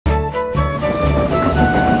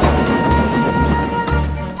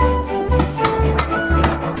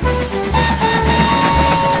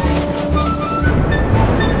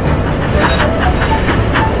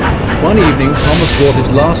evening, Thomas brought his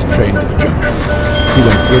last train to the junction. He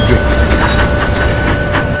went for a drink.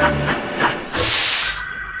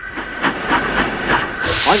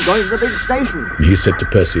 I'm going to the big station, He said to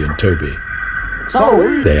Percy and Toby.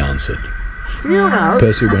 so They answered. do you know,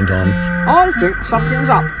 Percy went on. I think something's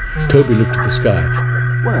up. Toby looked at the sky.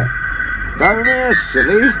 Where? Down here,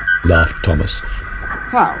 silly. Laughed Thomas.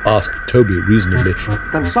 How Asked Toby reasonably.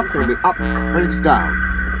 can something be up when it's down?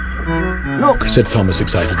 Look, Said Thomas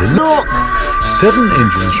excitedly. look! 7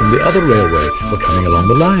 engines from the other railway were coming along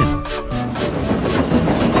the line.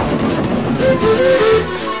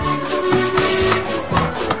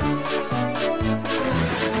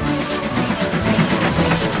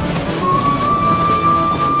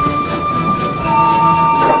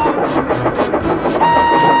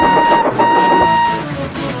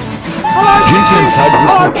 Ginty and Tug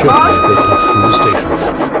whistled cheerfully as they puffed through the station.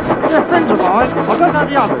 They're friends of mine. I don't know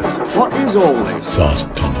the others. What is all this?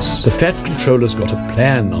 Asked Thomas. The fat controller's got a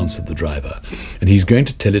plan, answered the driver, and he's going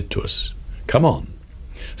to tell it to us. Come on.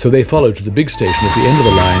 So they followed to the big station at the end of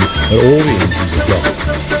the line where all the engines had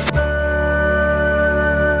gone.